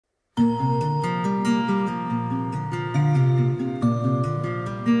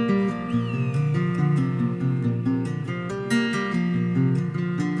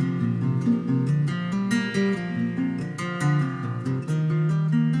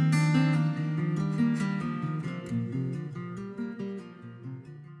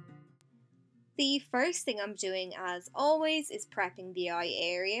first thing I'm doing, as always, is prepping the eye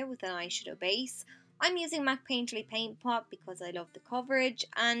area with an eyeshadow base. I'm using MAC Painterly Paint Pot because I love the coverage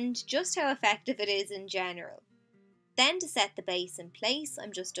and just how effective it is in general. Then to set the base in place,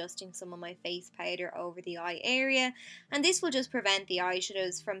 I'm just dusting some of my face powder over the eye area, and this will just prevent the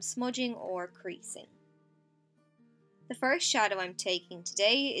eyeshadows from smudging or creasing. The first shadow I'm taking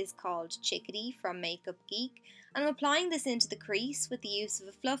today is called Chickadee from Geek, and I'm applying this into the crease with the use of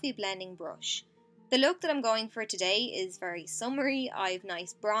a fluffy blending brush. The look that I'm going for today is very summery. I've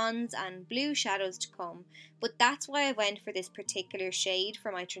nice bronze and blue shadows to come, but that's why I went for this particular shade for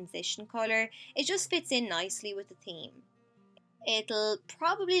my transition colour. It just fits in nicely with the theme. It'll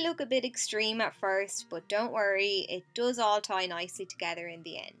probably look a bit extreme at first, but don't worry, it does all tie nicely together in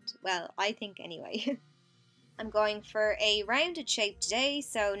the end. Well, I think anyway. I'm going for a rounded shape today,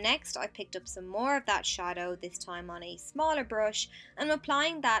 so next I picked up some more of that shadow, this time on a smaller brush, and I'm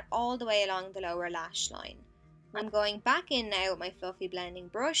applying that all the way along the lower lash line. I'm going back in now with my fluffy blending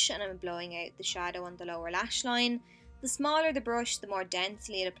brush and I'm blowing out the shadow on the lower lash line. The smaller the brush, the more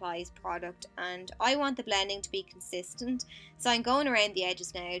densely it applies product, and I want the blending to be consistent, so I'm going around the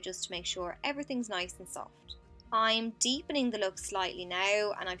edges now just to make sure everything's nice and soft. I'm deepening the look slightly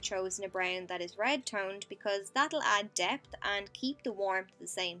now, and I've chosen a brown that is red toned because that'll add depth and keep the warmth at the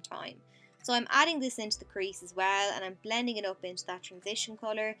same time. So I'm adding this into the crease as well, and I'm blending it up into that transition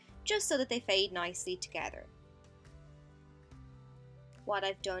colour just so that they fade nicely together. What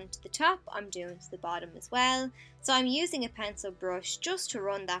I've done to the top, I'm doing to the bottom as well. So I'm using a pencil brush just to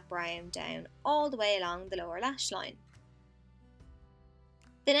run that brown down all the way along the lower lash line.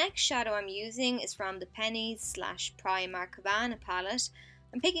 The next shadow I'm using is from the Pennies / Primark Havana palette.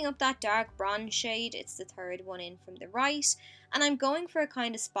 I'm picking up that dark bronze shade, it's the third one in from the right, and I'm going for a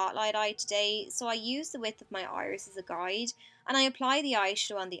kind of spotlight eye today, so I use the width of my iris as a guide, and I apply the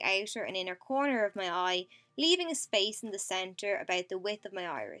eyeshadow on the outer and inner corner of my eye, leaving a space in the centre about the width of my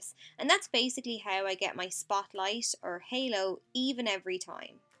iris, and that's basically how I get my spotlight or halo even every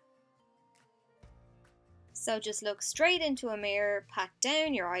time. So just look straight into a mirror, pat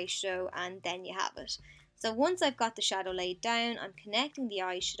down your eyeshadow, and then you have it. So once I've got the shadow laid down, I'm connecting the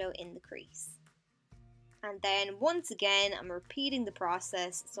eyeshadow in the crease. And then once again, I'm repeating the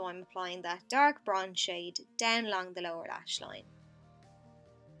process, so I'm applying that dark bronze shade down along the lower lash line.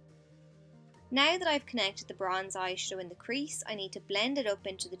 Now that I've connected the bronze eyeshadow in the crease, I need to blend it up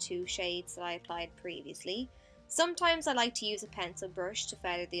into the two shades that I applied previously. Sometimes I like to use a pencil brush to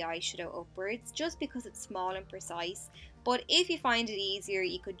feather the eyeshadow upwards just because it's small and precise, but if you find it easier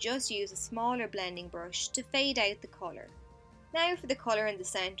you could just use a smaller blending brush to fade out the colour. Now for the colour in the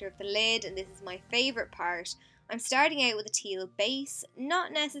centre of the lid, and this is my favourite part. I'm starting out with a teal base,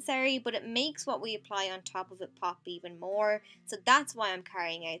 not necessary, but it makes what we apply on top of it pop even more, so that's why I'm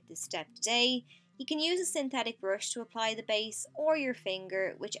carrying out this step today. You can use a synthetic brush to apply the base or your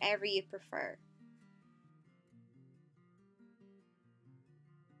finger, whichever you prefer.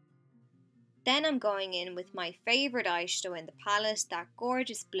 Then I'm going in with my favourite eyeshadow in the palette, that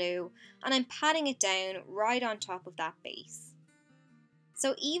gorgeous blue, and I'm patting it down right on top of that base.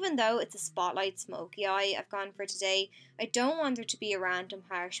 So even though it's a spotlight smoky eye I've gone for today, I don't want there to be a random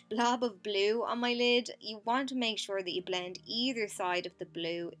harsh blob of blue on my lid. You want to make sure that you blend either side of the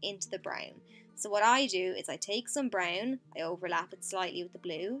blue into the brown. So what I do is I take some brown, I overlap it slightly with the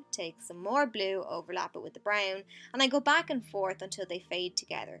blue, take some more blue, overlap it with the brown, and I go back and forth until they fade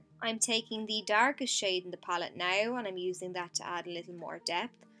together. I'm taking the darkest shade in the palette now, and I'm using that to add a little more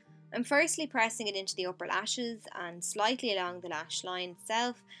depth. I'm firstly pressing it into the upper lashes and slightly along the lash line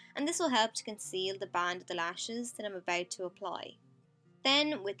itself, and this will help to conceal the band of the lashes that I'm about to apply.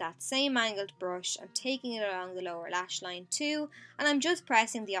 Then with that same angled brush, I'm taking it along the lower lash line too, and I'm just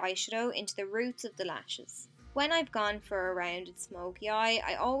pressing the eyeshadow into the roots of the lashes. When I've gone for a rounded smoky eye,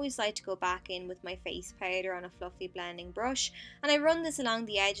 I always like to go back in with my face powder on a fluffy blending brush, and I run this along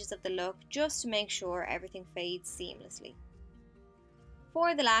the edges of the look just to make sure everything fades seamlessly.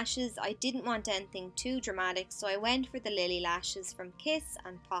 For the lashes, I didn't want anything too dramatic, so I went for the Lily lashes from Kiss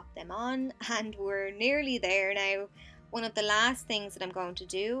and popped them on, and we're nearly there now. One of the last things that I'm going to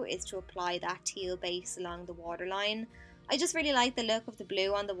do is to apply that teal base along the waterline. I just really like the look of the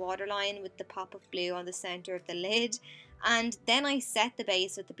blue on the waterline with the pop of blue on the centre of the lid, and then I set the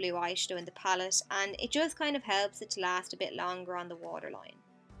base with the blue eyeshadow in the palette, and it just kind of helps it to last a bit longer on the waterline.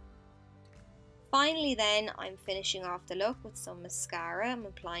 Finally then, I'm finishing off the look with some mascara. I'm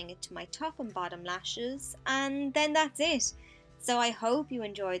applying it to my top and bottom lashes, and then that's it. So I hope you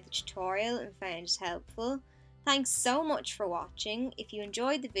enjoyed the tutorial and found it helpful. Thanks so much for watching. If you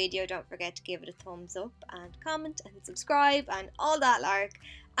enjoyed the video, don't forget to give it a thumbs up and comment and subscribe and all that lark.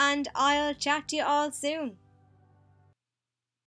 and I'll chat to you all soon.